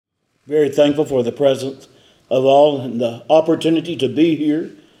very thankful for the presence of all and the opportunity to be here.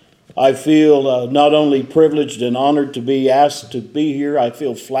 I feel not only privileged and honored to be asked to be here, I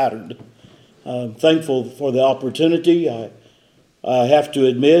feel flattered. I'm thankful for the opportunity. I have to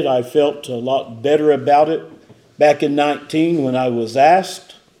admit I felt a lot better about it back in 19 when I was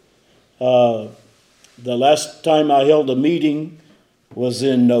asked. The last time I held a meeting was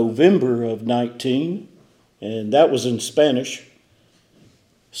in November of 19, and that was in Spanish.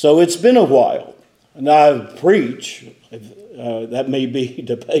 So it's been a while, and I preach. That may be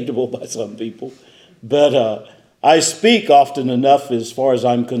debatable by some people, but I speak often enough as far as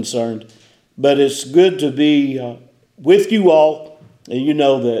I'm concerned. But it's good to be with you all, and you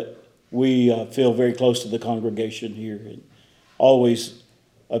know that we feel very close to the congregation here, and always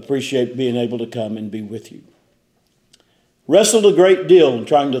appreciate being able to come and be with you. Wrestled a great deal in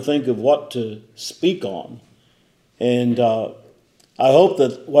trying to think of what to speak on, and I hope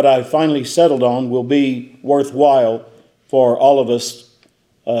that what I finally settled on will be worthwhile for all of us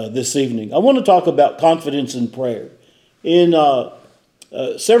this evening. I want to talk about confidence in prayer. In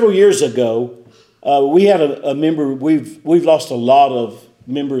several years ago, we had a member. We've lost a lot of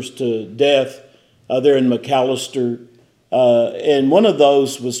members to death there in McAlester, and one of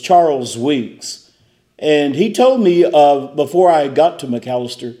those was Charles Weeks. And he told me before I got to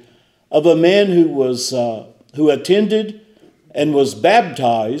McAlester of a man who attended and was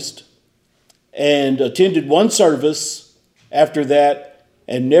baptized and attended one service after that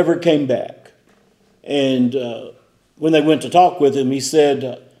and never came back. And when they went to talk with him, he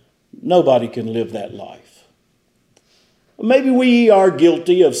said, nobody can live that life. Maybe we are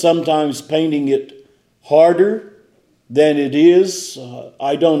guilty of sometimes painting it harder than it is.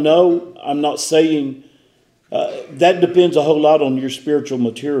 I don't know. I'm not saying that depends a whole lot on your spiritual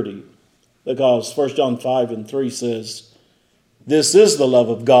maturity, because 1 John 5:3 says, this is the love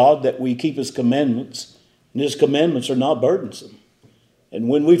of God, that we keep his commandments, and his commandments are not burdensome. And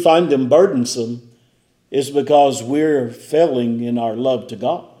when we find them burdensome, it's because we're failing in our love to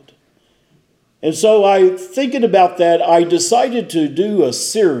God. And so thinking about that, I decided to do a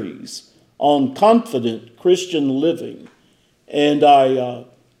series on confident Christian living. And I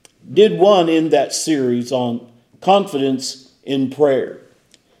did one in that series on confidence in prayer.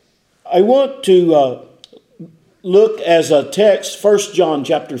 I want to look as a text, 1 John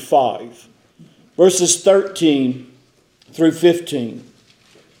chapter 5, verses 13 through 15.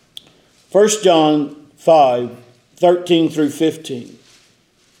 1 John 5, 13 through 15.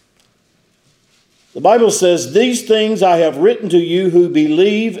 The Bible says, these things I have written to you who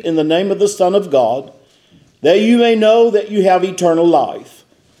believe in the name of the Son of God, that you may know that you have eternal life,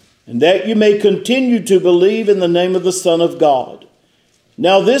 and that you may continue to believe in the name of the Son of God.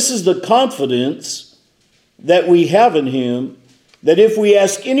 Now this is the confidence that we have in him, that if we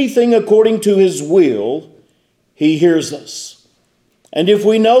ask anything according to his will, he hears us. And if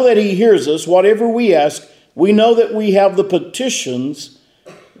we know that he hears us, whatever we ask, we know that we have the petitions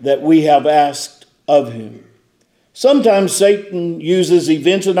that we have asked of him. Sometimes Satan uses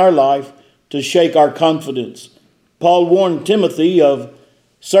events in our life to shake our confidence. Paul warned Timothy of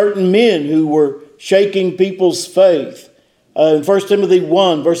certain men who were shaking people's faith. In 1 Timothy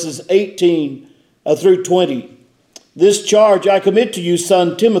 1, verses 18 through 20. This charge I commit to you,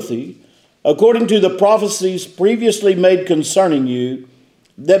 son Timothy, according to the prophecies previously made concerning you,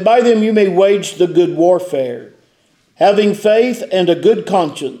 that by them you may wage the good warfare, having faith and a good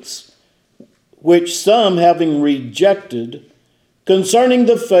conscience, which some, having rejected, concerning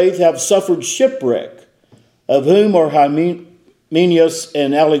the faith have suffered shipwreck, of whom are Hymenaeus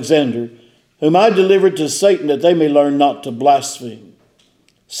and Alexander, whom I delivered to Satan, that they may learn not to blaspheme.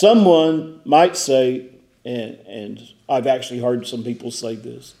 Someone might say, and I've actually heard some people say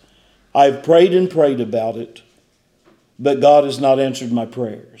this, I've prayed and prayed about it, but God has not answered my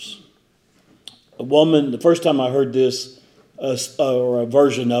prayers. A woman, the first time I heard this, or a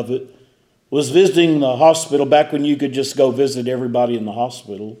version of it, was visiting the hospital back when you could just go visit everybody in the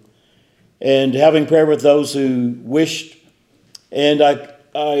hospital, and having prayer with those who wished. And I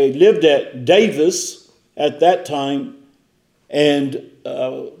lived at Davis at that time, and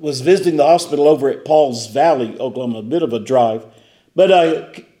was visiting the hospital over at Pauls Valley, Oklahoma, a bit of a drive.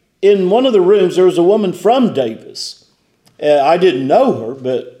 But in one of the rooms, there was a woman from Davis. I didn't know her,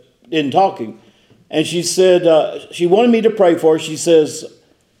 but in talking. And she said, she wanted me to pray for her. She says,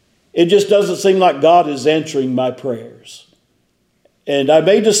 it just doesn't seem like God is answering my prayers. And I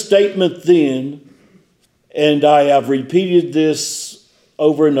made a statement then, and I have repeated this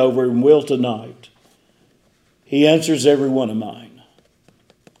over and over and will tonight. He answers every one of mine.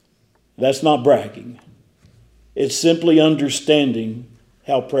 That's not bragging. It's simply understanding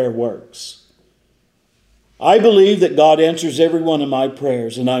how prayer works. I believe that God answers every one of my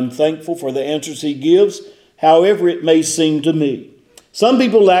prayers, and I'm thankful for the answers He gives, however it may seem to me. Some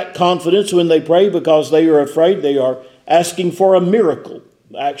people lack confidence when they pray because they are afraid they are asking for a miracle.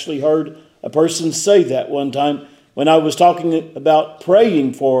 I actually heard a person say that one time when I was talking about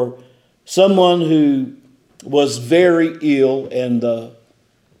praying for someone who was very ill and the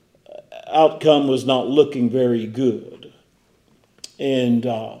outcome was not looking very good. And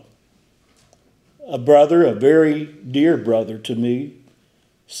a brother, a very dear brother to me,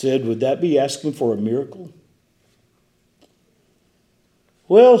 said, "Would that be asking for a miracle?"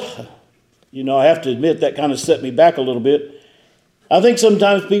 Well, I have to admit that kind of set me back a little bit. I think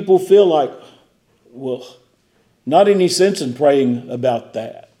sometimes people feel like, well, not any sense in praying about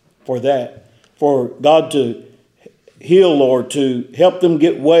that, for God to heal or to help them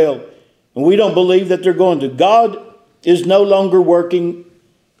get well. And we don't believe that they're going to. God is no longer working.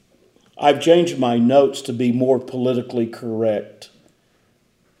 I've changed my notes to be more politically correct,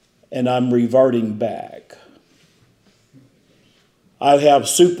 and I'm reverting back. I have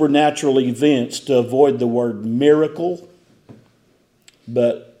supernatural events to avoid the word miracle,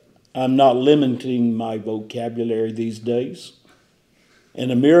 but I'm not limiting my vocabulary these days.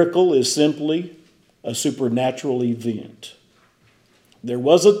 And a miracle is simply a supernatural event. There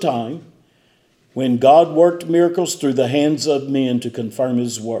was a time when God worked miracles through the hands of men to confirm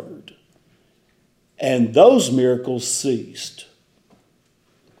His word. And those miracles ceased.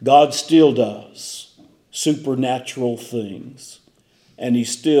 God still does supernatural things. And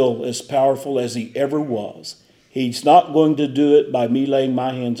He's still as powerful as He ever was. He's not going to do it by me laying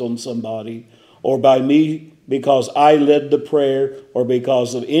my hands on somebody, or by me because I led the prayer, or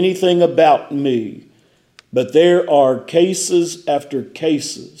because of anything about me. But there are cases after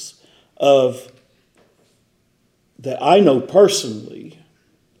cases of that I know personally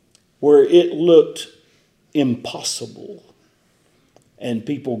where it looked impossible and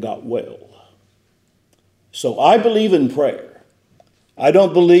people got well. So I believe in prayer. I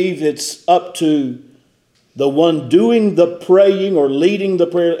don't believe it's up to the one doing the praying or leading the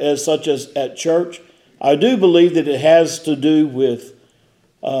prayer as such as at church. I do believe that it has to do with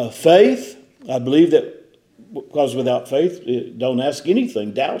faith. I believe that because without faith, don't ask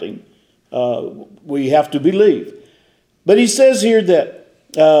anything, doubting. We have to believe. But he says here that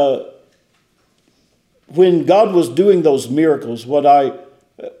when God was doing those miracles,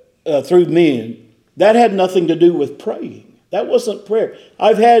 through men, that had nothing to do with praying. That wasn't prayer.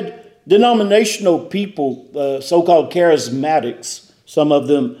 I've had denominational people, so-called charismatics, some of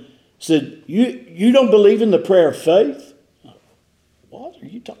them said, you don't believe in the prayer of faith? What are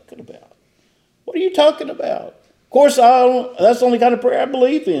you talking about? What are you talking about? Of course, that's the only kind of prayer I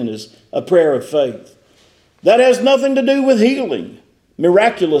believe in, is a prayer of faith. That has nothing to do with healing,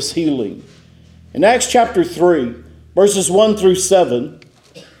 miraculous healing. In Acts chapter 3, verses 1 through 7,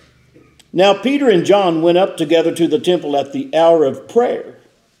 now Peter and John went up together to the temple at the hour of prayer,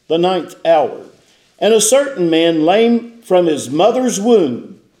 the 9th hour. And a certain man, lame from his mother's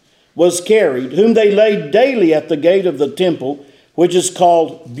womb, was carried, whom they laid daily at the gate of the temple, which is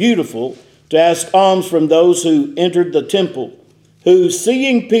called Beautiful, to ask alms from those who entered the temple, who,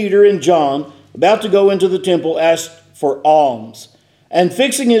 seeing Peter and John about to go into the temple, asked for alms. And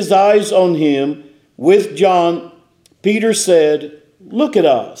fixing his eyes on him with John, Peter said, "Look at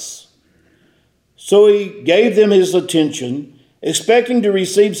us." So he gave them his attention, expecting to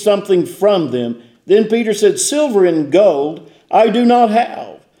receive something from them. Then Peter said, "Silver and gold I do not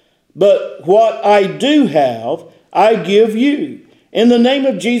have, but what I do have I give you. In the name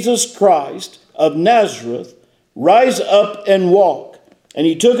of Jesus Christ of Nazareth, rise up and walk." And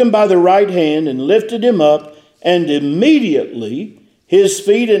he took him by the right hand and lifted him up, and immediately his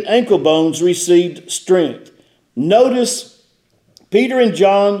feet and ankle bones received strength. Notice, Peter and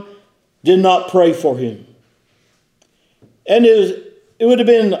John did not pray for him. And it would have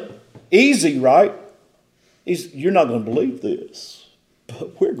been easy, right? You're not going to believe this,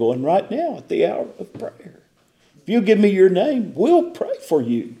 but we're going right now at the hour of prayer. If you give me your name, we'll pray for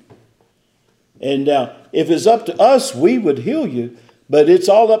you. And if it's up to us, we would heal you. But it's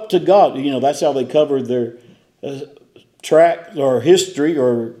all up to God. That's how they covered their track or history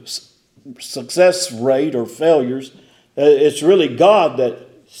or success rate or failures. It's really God that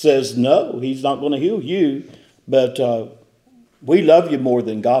says, no, He's not going to heal you. But we love you more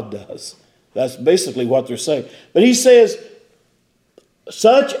than God does. That's basically what they're saying. But he says,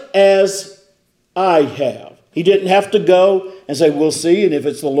 such as I have. He didn't have to go and say, we'll see, and if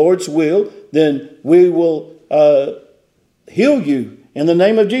it's the Lord's will, then we will heal you in the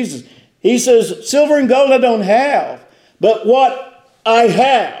name of Jesus. He says, silver and gold I don't have, but what I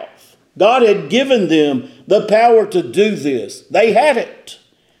have. God had given them the power to do this. They had it.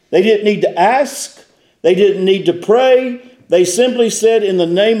 They didn't need to ask. They didn't need to pray. They simply said, in the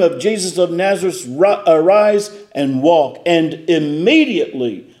name of Jesus of Nazareth, arise and walk. And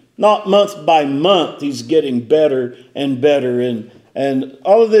immediately, not month by month, he's getting better and better. And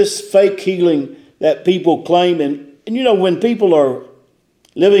all of this fake healing that people claim. And you know, when people are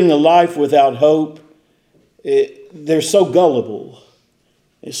living a life without hope, they're so gullible,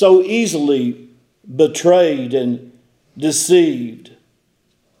 so easily betrayed and deceived.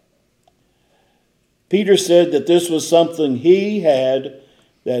 Peter said that this was something he had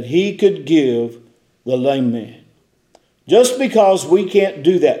that he could give the lame man. Just because we can't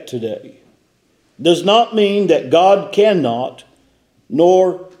do that today does not mean that God cannot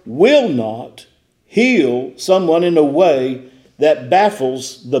nor will not heal someone in a way that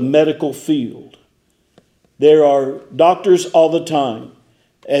baffles the medical field. There are doctors all the time,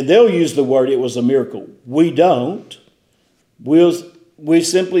 and they'll use the word, it was a miracle. We don't. We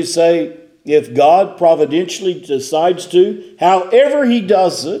simply say, if God providentially decides to, however he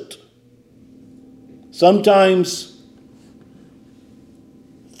does it, sometimes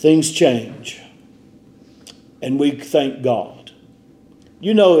things change. And we thank God.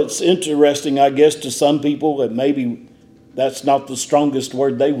 You know, it's interesting, I guess, to some people that maybe that's not the strongest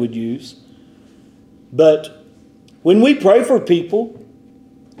word they would use. But when we pray for people,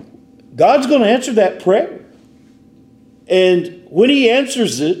 God's going to answer that prayer. And when he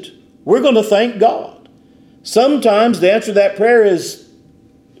answers it, we're going to thank God. Sometimes the answer to that prayer is,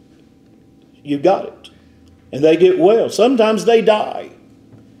 you got it. And they get well. Sometimes they die.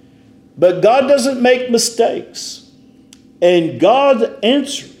 But God doesn't make mistakes. And God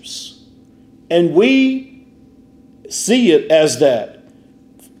answers. And we see it as that.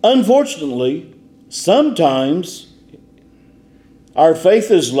 Unfortunately, sometimes our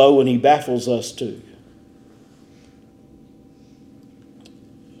faith is low and he baffles us too.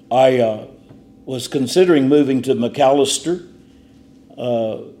 I was considering moving to McAlester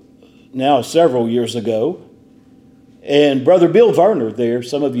now several years ago. And Brother Bill Varner there,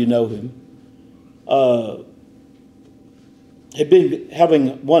 some of you know him, had been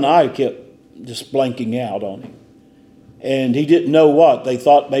having one eye kept just blanking out on him. And he didn't know what. They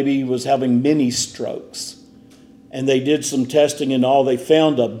thought maybe he was having mini strokes. And they did some testing and all. They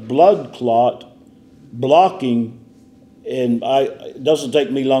found a blood clot blocking. And it doesn't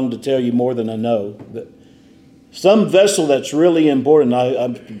take me long to tell you more than I know. But some vessel that's really important,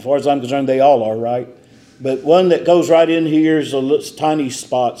 as far as I'm concerned, they all are, right? But one that goes right in here is a tiny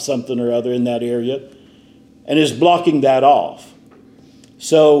spot, something or other in that area, and is blocking that off.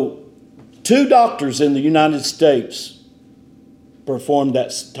 So 2 doctors in the United States performed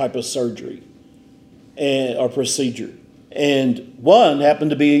that type of surgery or procedure. And one happened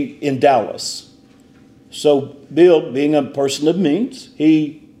to be in Dallas. So Bill, being a person of means,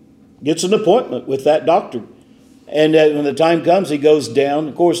 he gets an appointment with that doctor. And when the time comes, he goes down.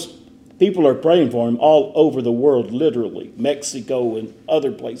 Of course, people are praying for him all over the world, literally, Mexico and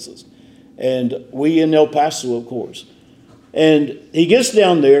other places. And we in El Paso, of course. And he gets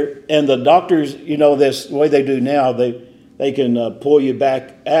down there, and the doctors, you know, this the way they do now, they can pull you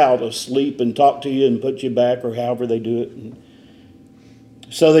back out of sleep and talk to you and put you back, or however they do it. And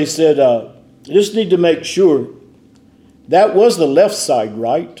so they said, just need to make sure that was the left side,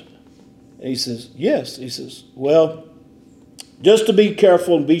 right? And he says, yes. He says, well, just to be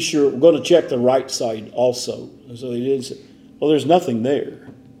careful and be sure, we're going to check the right side also. And so he did say, well, there's nothing there.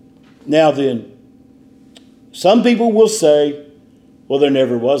 Now then, some people will say, well, there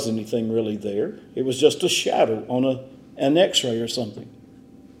never was anything really there. It was just a shadow on an x-ray or something.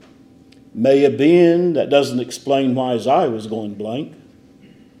 May have been. That doesn't explain why his eye was going blank.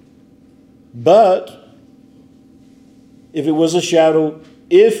 But if it was a shadow,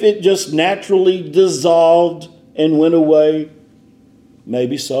 if it just naturally dissolved and went away,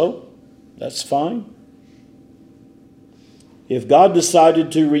 maybe so. That's fine. If God decided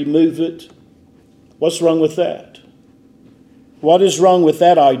to remove it, what's wrong with that? What is wrong with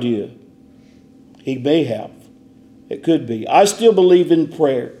that idea? He may have. It could be. I still believe in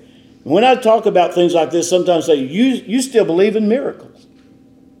prayer. When I talk about things like this, sometimes I say, you still believe in miracles.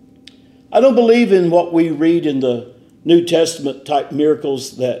 I don't believe in what we read in the New Testament type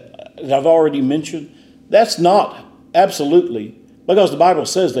miracles that I've already mentioned. That's not absolutely, because the Bible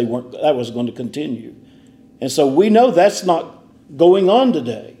says that was going to continue. And so we know that's not going on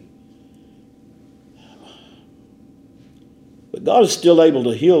today. But God is still able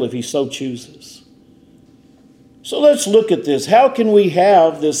to heal if he so chooses. So let's look at this. How can we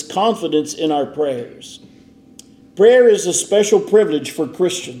have this confidence in our prayers? Prayer is a special privilege for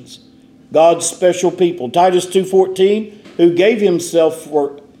Christians, God's special people. Titus 2:14, who gave himself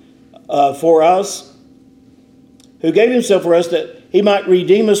for us that he might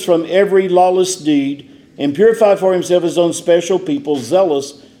redeem us from every lawless deed and purify for himself his own special people,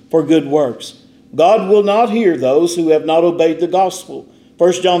 zealous for good works. God will not hear those who have not obeyed the gospel.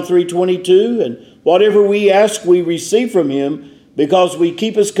 1 John 3:22, and whatever we ask we receive from him because we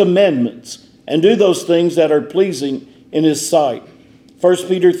keep his commandments and do those things that are pleasing in his sight. 1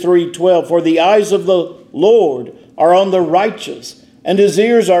 Peter 3:12, for the eyes of the Lord are on the righteous, and his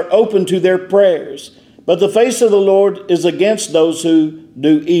ears are open to their prayers. But the face of the Lord is against those who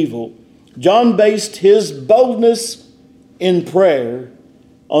do evil. John based his boldness in prayer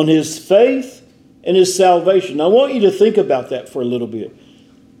on his faith and his salvation. I want you to think about that for a little bit.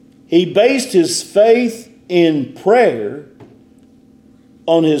 He based his faith in prayer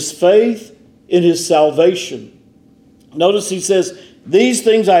on his faith in his salvation. Notice he says, these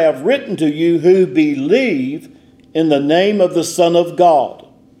things I have written to you who believe in the name of the Son of God,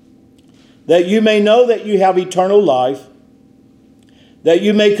 that you may know that you have eternal life, that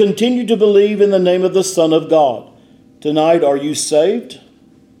you may continue to believe in the name of the Son of God. Tonight, are you saved?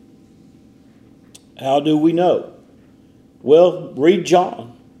 How do we know? Well, read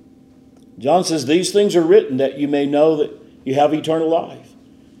John. John says, these things are written that you may know that you have eternal life.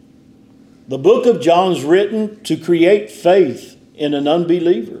 The book of John is written to create faith in an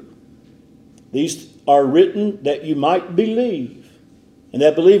unbeliever. These are written that you might believe. And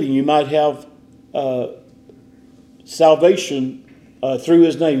that believing you might have salvation through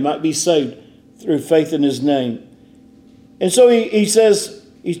his name. You might be saved through faith in his name. And so he says,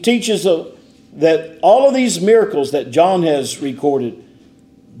 he teaches that all of these miracles that John has recorded,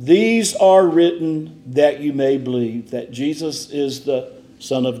 these are written that you may believe that Jesus is the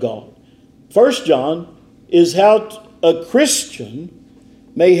Son of God. 1 John is how a Christian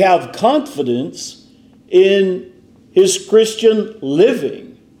may have confidence in his Christian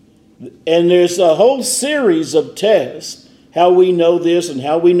living. And there's a whole series of tests, how we know this and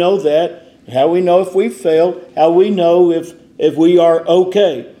how we know that, how we know if we failed, how we know if we are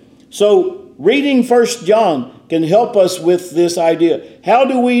okay. So reading 1 John can help us with this idea. How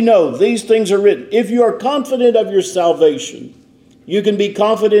do we know these things are written? If you are confident of your salvation, you can be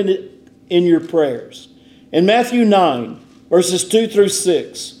confident in your prayers. In Matthew 9, verses 2 through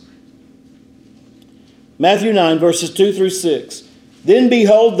 6. Matthew 9, verses 2 through 6. Then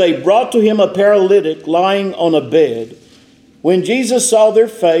behold, they brought to him a paralytic lying on a bed. When Jesus saw their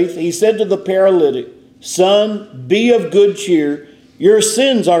faith, he said to the paralytic, Son, be of good cheer, your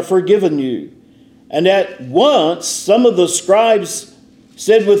sins are forgiven you. And at once some of the scribes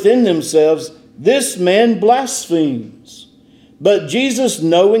said within themselves, This man blasphemes. But Jesus,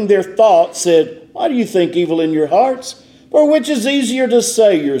 knowing their thoughts, said, Why do you think evil in your hearts? For which is easier to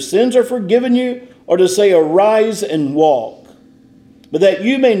say, Your sins are forgiven you, or to say, Arise and walk? But that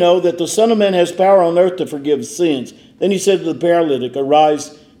you may know that the Son of Man has power on earth to forgive sins. Then he said to the paralytic,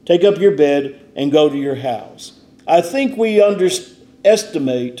 Arise, take up your bed, and go to your house. I think we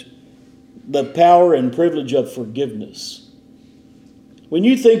underestimate the power and privilege of forgiveness. When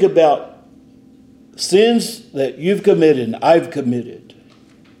you think about sins that you've committed and I've committed,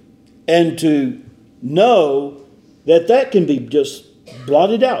 and to know that that can be just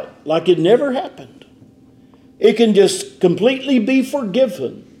blotted out like it never happened. It can just completely be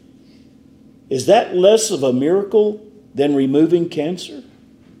forgiven. Is that less of a miracle than removing cancer?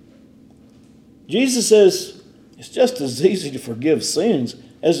 Jesus says it's just as easy to forgive sins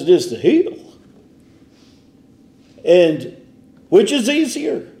as it is to heal. And which is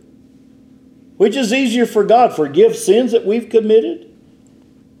easier? Which is easier for God? Forgive sins that we've committed?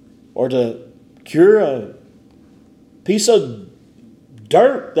 Or to cure a piece of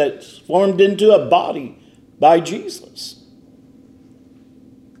dirt that's formed into a body by Jesus?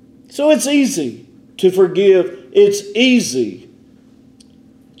 So it's easy to forgive. It's easy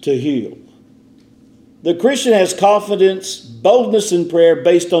to heal. The Christian has confidence, boldness in prayer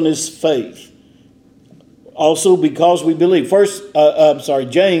based on his faith. Also because we believe.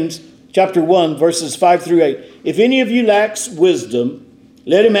 James chapter 1, verses 5 through 8. If any of you lacks wisdom,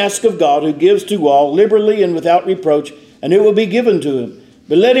 let him ask of God, who gives to all liberally and without reproach, and it will be given to him.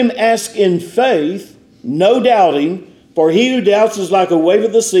 But let him ask in faith, no doubting, for he who doubts is like a wave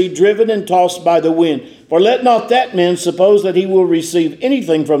of the sea, driven and tossed by the wind. For let not that man suppose that he will receive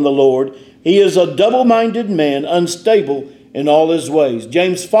anything from the Lord. He is a double-minded man, unstable in all his ways.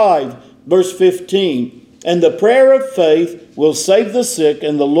 James 5, verse 15. And the prayer of faith will save the sick,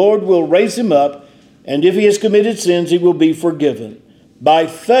 and the Lord will raise him up, and if he has committed sins, he will be forgiven. By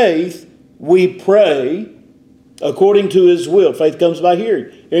faith we pray, according to his will. Faith comes by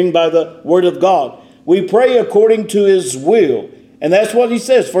hearing, hearing by the word of God. We pray according to his will. And that's what he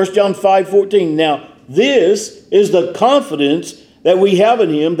says, 1 John 5:14. Now, this is the confidence that we have in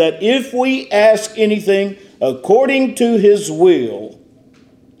him, that if we ask anything according to his will,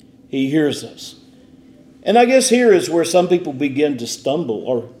 he hears us. And I guess here is where some people begin to stumble,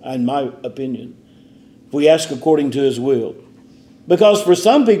 or in my opinion, if we ask according to his will. Because for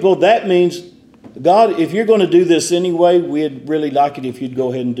some people, that means, God, if you're going to do this anyway, we'd really like it if you'd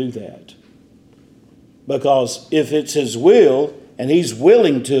go ahead and do that. Because if it's his will, and he's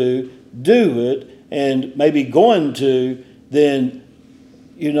willing to do it, and maybe going to, then,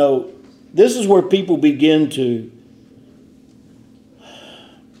 this is where people begin to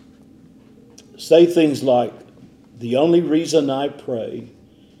say things like, the only reason I pray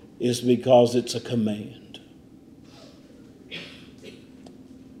is because it's a command.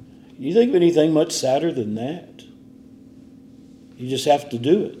 You think of anything much sadder than that? You just have to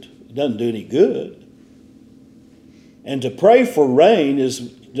do it. It doesn't do any good. And to pray for rain is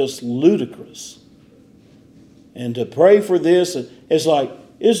just ludicrous. And to pray for this, it's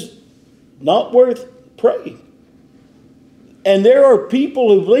not worth praying. And there are people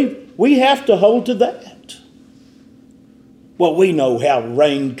who believe we have to hold to that. Well, we know how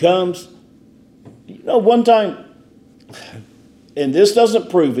rain comes. One time, and this doesn't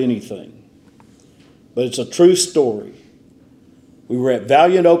prove anything, but it's a true story. We were at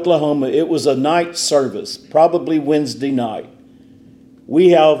Valiant, Oklahoma. It was a night service, probably Wednesday night. We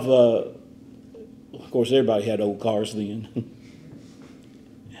have, of course, everybody had old cars then.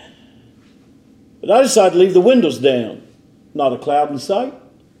 But I decided to leave the windows down. Not a cloud in sight.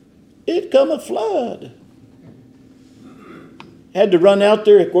 It come a flood. Had to run out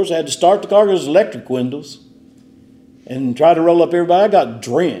there. Of course, I had to start the car because it was electric windows. And try to roll up everybody. I got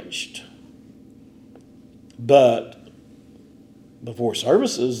drenched. But before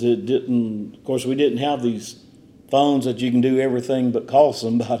services, it didn't, of course, we didn't have these phones that you can do everything but call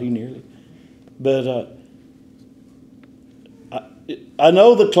somebody nearly. But I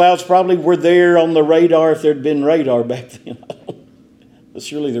know the clouds probably were there on the radar if there'd been radar back then. But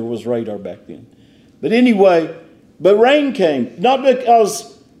surely there was radar back then. But anyway, but rain came. Not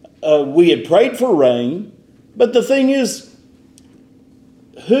because we had prayed for rain, but the thing is,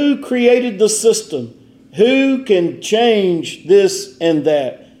 who created the system? Who can change this and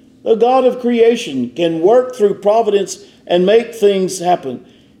that? The God of creation can work through providence and make things happen.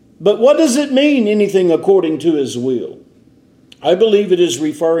 But what does it mean, anything according to his will? I believe it is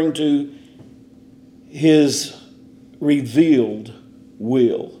referring to his revealed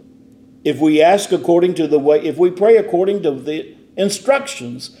will. If we ask according to the way, if we pray according to the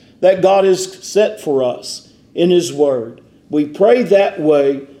instructions that God has set for us in his word, we pray that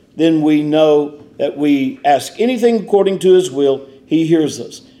way, then we know that we ask anything according to his will, he hears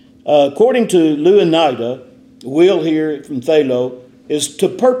us. According to Louw-Nida, will here from Thalo is to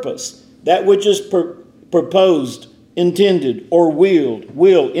purpose, that which is proposed, intended, or willed,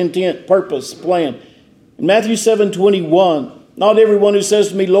 will, intent, purpose, plan. In Matthew 7:21, not everyone who says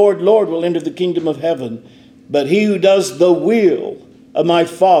to me, Lord, Lord, will enter the kingdom of heaven, but he who does the will of my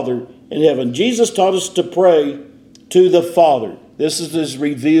Father in heaven. Jesus taught us to pray to the Father. This is his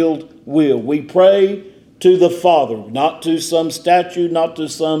revealed will. We pray to the Father, not to some statue, not to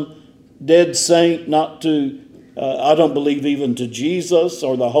some dead saint, not to, I don't believe even to Jesus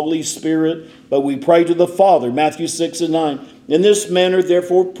or the Holy Spirit, but we pray to the Father. Matthew 6:9. In this manner,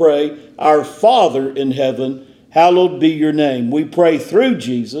 therefore, pray, our Father in heaven, hallowed be your name. We pray through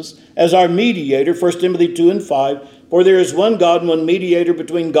Jesus as our mediator, 1 Timothy 2:5. For there is one God and one mediator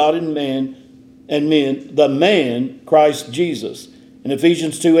between God and men, the man, Christ Jesus. In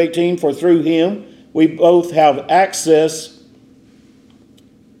Ephesians 2:18, for through him we both have access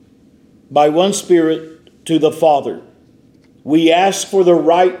by one Spirit to the Father. We ask for the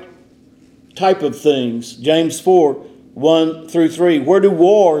right type of things. James 4:1-3. Where do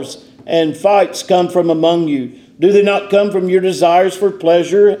wars and fights come from among you? Do they not come from your desires for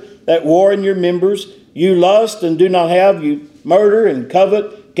pleasure that war in your members? You lust and do not have. You murder and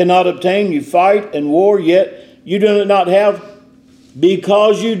covet, cannot obtain. You fight and war, yet you do not have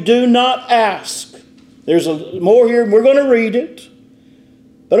because you do not ask. There's more here, and we're going to read it.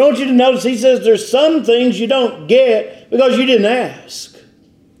 But I want you to notice he says there's some things you don't get because you didn't ask.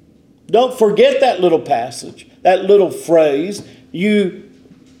 Don't forget that little passage, that little phrase. You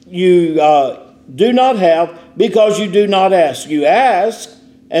do not have because you do not ask. You ask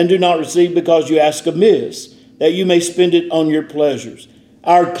and do not receive because you ask amiss, that you may spend it on your pleasures.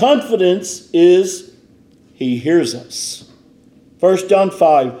 Our confidence is he hears us. 1 John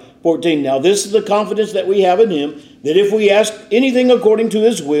 5, 14. Now this is the confidence that we have in him, that if we ask anything according to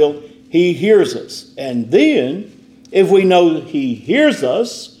his will, he hears us. And then, if we know he hears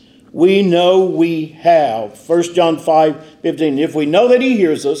us, we know we have. 1 John 5:15. If we know that he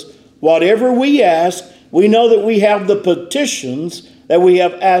hears us, whatever we ask, we know that we have the petitions that we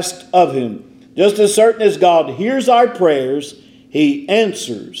have asked of him. Just as certain as God hears our prayers, he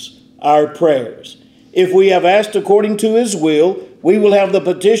answers our prayers. If we have asked according to his will, we will have the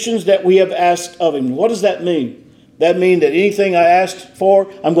petitions that we have asked of him. What does that mean? That mean that anything I asked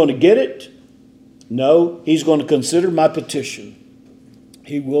for, I'm going to get it? No, he's going to consider my petition.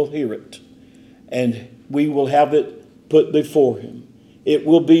 He will hear it. And we will have it put before him. It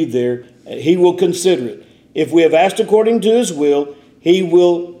will be there. He will consider it. If we have asked according to his will, he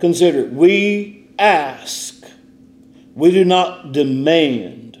will consider it. We ask. We do not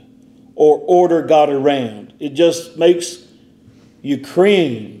demand or order God around. It just makes you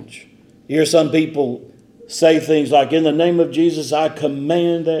cringe. You hear some people say things like, in the name of Jesus, I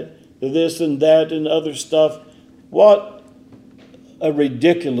command that this and that and other stuff. What a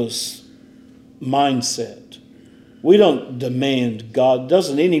ridiculous mindset. We don't demand God.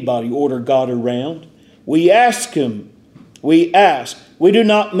 Doesn't anybody order God around? We ask him. We ask. We do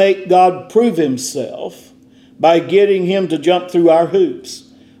not make God prove himself by getting him to jump through our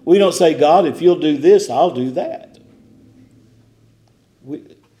hoops. We don't say, God, if you'll do this, I'll do that.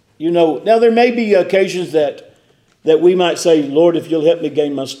 Now there may be occasions that we might say, Lord, if you'll help me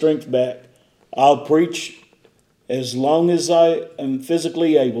gain my strength back, I'll preach as long as I am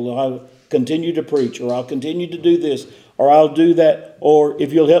physically able. I'll continue to preach, or I'll continue to do this, or I'll do that, or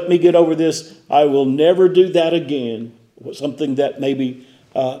if you'll help me get over this, I will never do that again. Something that maybe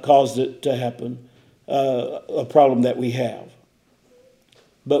caused it to happen, a problem that we have.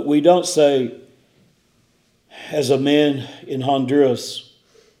 But we don't say, as a man in Honduras,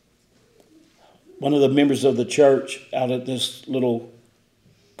 one of the members of the church out at this little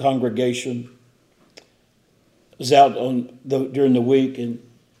congregation was out during the week, and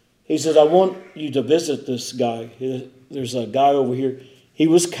he said, I want you to visit this guy. There's a guy over here. He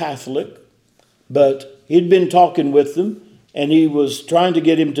was Catholic, but he'd been talking with them, and he was trying to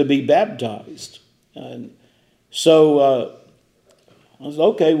get him to be baptized. And so I was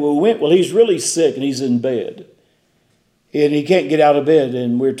okay. Well, we went. Well, he's really sick, and he's in bed, and he can't get out of bed.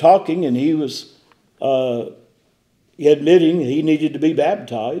 And we're talking, and he was admitting he needed to be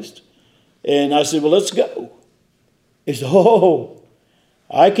baptized. And I said, well, let's go. He said, oh,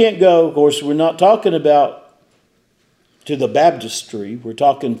 I can't go. Of course, we're not talking about to the baptistry. We're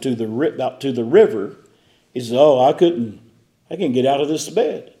talking to the river. He said, oh, I can't get out of this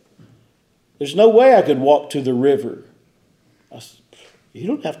bed. There's no way I could walk to the river. I said, you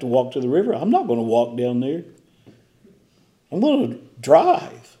don't have to walk to the river. I'm not going to walk down there. I'm going to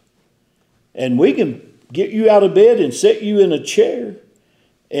drive. And we can get you out of bed and set you in a chair.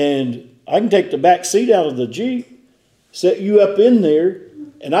 And I can take the back seat out of the Jeep, set you up in there,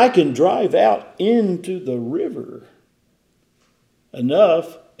 and I can drive out into the river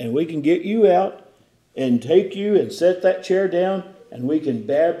enough, and we can get you out and take you and set that chair down, and we can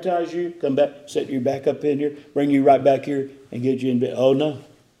baptize you, come back, set you back up in here, bring you right back here, and get you in bed. Oh, no.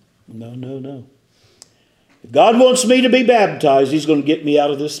 No. If God wants me to be baptized, he's going to get me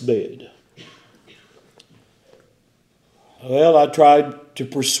out of this bed. Well, I tried to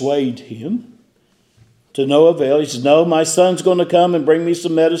persuade him to no avail. He said, no, my son's going to come and bring me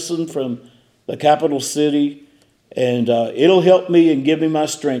some medicine from the capital city, and it'll help me and give me my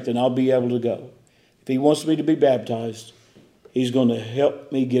strength, and I'll be able to go. If he wants me to be baptized, he's going to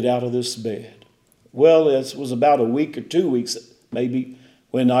help me get out of this bed. Well, it was about a week or 2 weeks, maybe,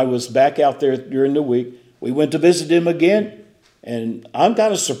 when I was back out there during the week. We went to visit him again, and I'm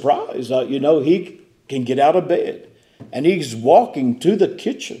kind of surprised. He can get out of bed, and he's walking to the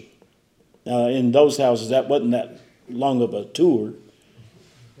kitchen. In those houses, that wasn't that long of a tour.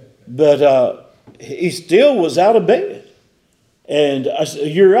 But he still was out of bed. And I said,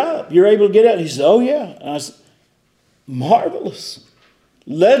 you're up. You're able to get out. He said, oh, yeah. And I said, marvelous.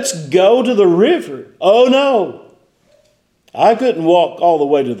 Let's go to the river. Oh, no. I couldn't walk all the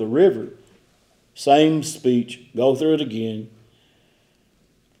way to the river. Same speech. Go through it again.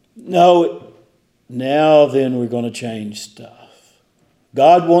 No. Now then we're going to change stuff.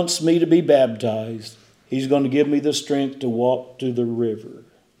 God wants me to be baptized. He's going to give me the strength to walk to the river.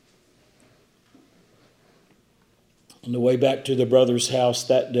 On the way back to the brother's house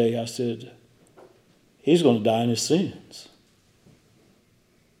that day, I said, he's going to die in his sins.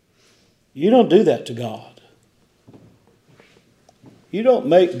 You don't do that to God. You don't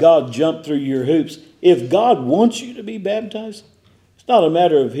make God jump through your hoops. If God wants you to be baptized, It's not a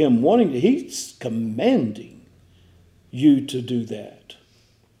matter of him wanting to. He's commanding you to do that.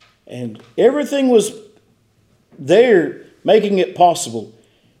 And everything was there making it possible.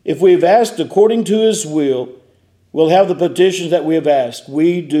 If we've asked according to his will, we'll have the petitions that we have asked.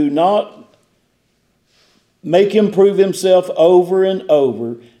 We do not make him prove himself over and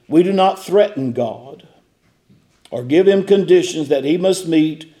over. We do not threaten God or give him conditions that he must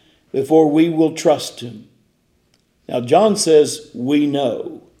meet before we will trust him. Now, John says, we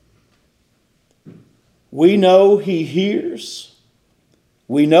know. We know he hears.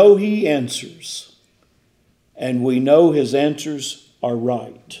 We know he answers. And we know his answers are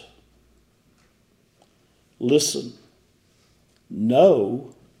right. Listen,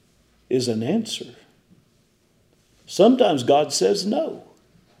 no is an answer. Sometimes God says no.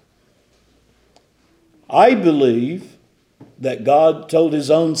 I believe that God told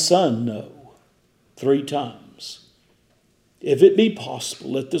his own son no 3 times. If it be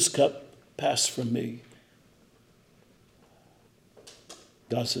possible, let this cup pass from me.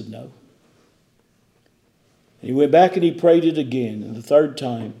 God said no. And he went back and he prayed it again, and the 3rd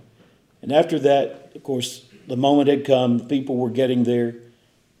time. And after that, of course, the moment had come, the people were getting there,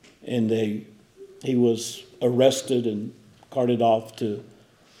 and he was arrested and carted off to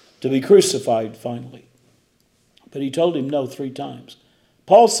be crucified finally. But he told him no 3 times.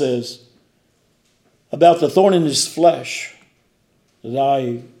 Paul says about the thorn in his flesh that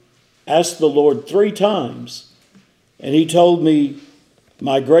I asked the Lord 3 times, and he told me,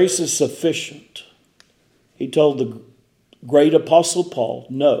 my grace is sufficient. He told the great apostle Paul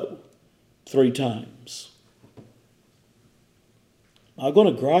no 3 times. Am I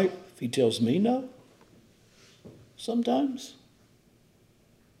going to gripe if he tells me no? Sometimes.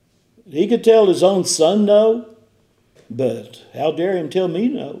 He could tell his own son no, but how dare him tell me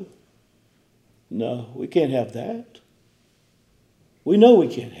no? No, we can't have that. We know we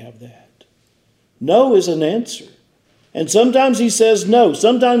can't have that. No is an answer. And sometimes he says no.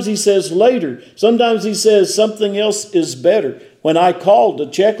 Sometimes he says later. Sometimes he says something else is better. When I called to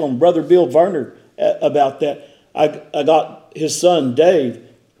check on Brother Bill Varner about that, I got his son Dave,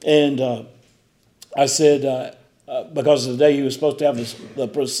 and I said, because of the day he was supposed to have the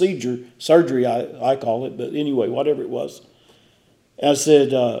procedure, surgery I call it, but anyway, whatever it was. And I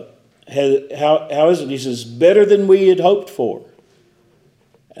said, how is it? He says, better than we had hoped for.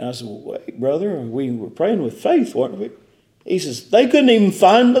 And I said, well, wait, brother, we were praying with faith, weren't we? He says, they couldn't even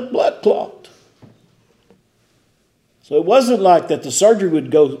find the blood clot. So it wasn't like that the surgery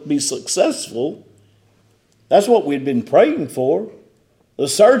would be successful. That's what we'd been praying for. The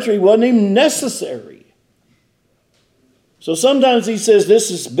surgery wasn't even necessary. So sometimes he says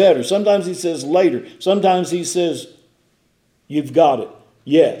this is better. Sometimes he says later. Sometimes he says, you've got it.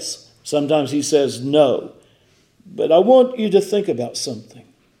 Yes. Sometimes he says no. But I want you to think about something.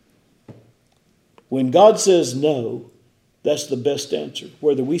 When God says no, that's the best answer.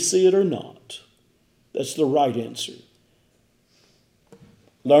 Whether we see it or not, that's the right answer.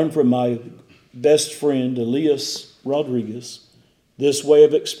 Learn from my best friend, Elias Rodriguez, this way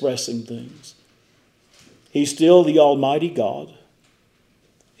of expressing things. He's still the Almighty God.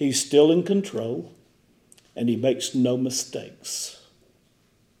 He's still in control, and he makes no mistakes.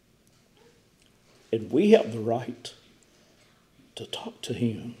 And we have the right to talk to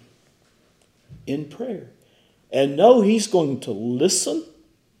him in prayer and know he's going to listen,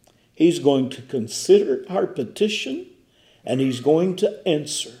 he's going to consider our petition, and he's going to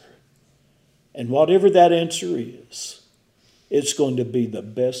answer. And whatever that answer is, it's going to be the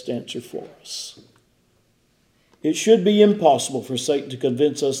best answer for us. It should be impossible for Satan to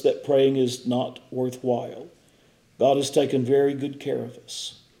convince us that praying is not worthwhile. God has taken very good care of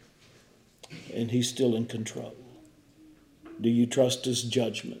us, and he's still in control. Do you trust his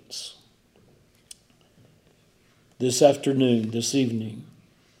judgments? This afternoon, this evening,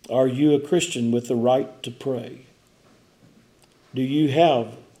 are you a Christian with the right to pray? Do you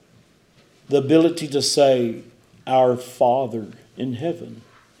have the ability to say, Our Father in heaven?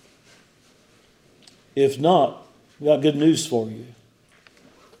 If not, I've got good news for you.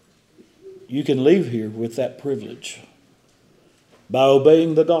 You can leave here with that privilege by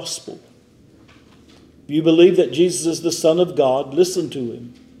obeying the gospel. If you believe that Jesus is the Son of God, listen to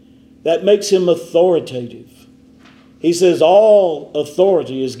him. That makes him authoritative. He says, all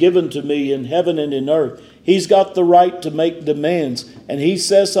authority is given to me in heaven and in earth. He's got the right to make demands. And he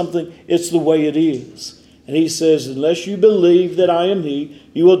says something, it's the way it is. And he says, unless you believe that I am he,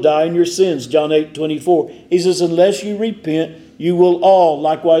 you will die in your sins. John 8:24. He says, unless you repent, you will all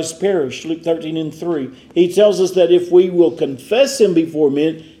likewise perish. Luke 13:3. He tells us that if we will confess him before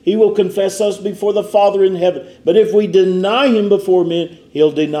men, he will confess us before the Father in heaven. But if we deny him before men,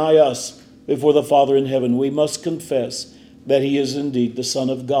 he'll deny us before the Father in heaven. We must confess that he is indeed the Son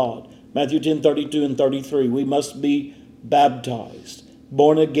of God. Matthew 10:32 and 33. We must be baptized,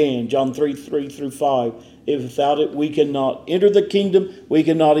 born again. John 3:3-5. If without it we cannot enter the kingdom, we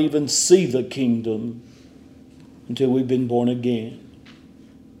cannot even see the kingdom until we've been born again.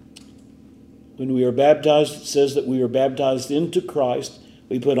 When we are baptized, it says that we are baptized into Christ.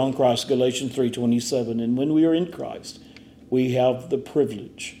 We put on Christ, Galatians 3:27. And when we are in Christ, we have the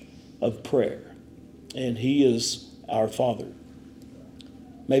privilege of prayer. And he is our Father.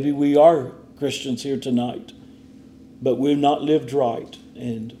 Maybe we are Christians here tonight, but we've not lived right.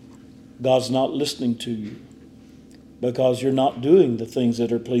 And God's not listening to you because you're not doing the things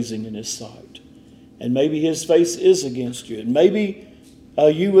that are pleasing in his sight. And maybe his face is against you. And maybe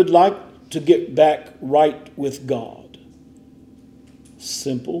you would like to get back right with God.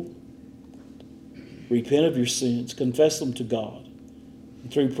 Simple. Repent of your sins. Confess them to God.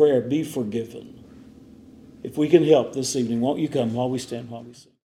 And through prayer, be forgiven. If we can help this evening, won't you come while we stand, while we sing?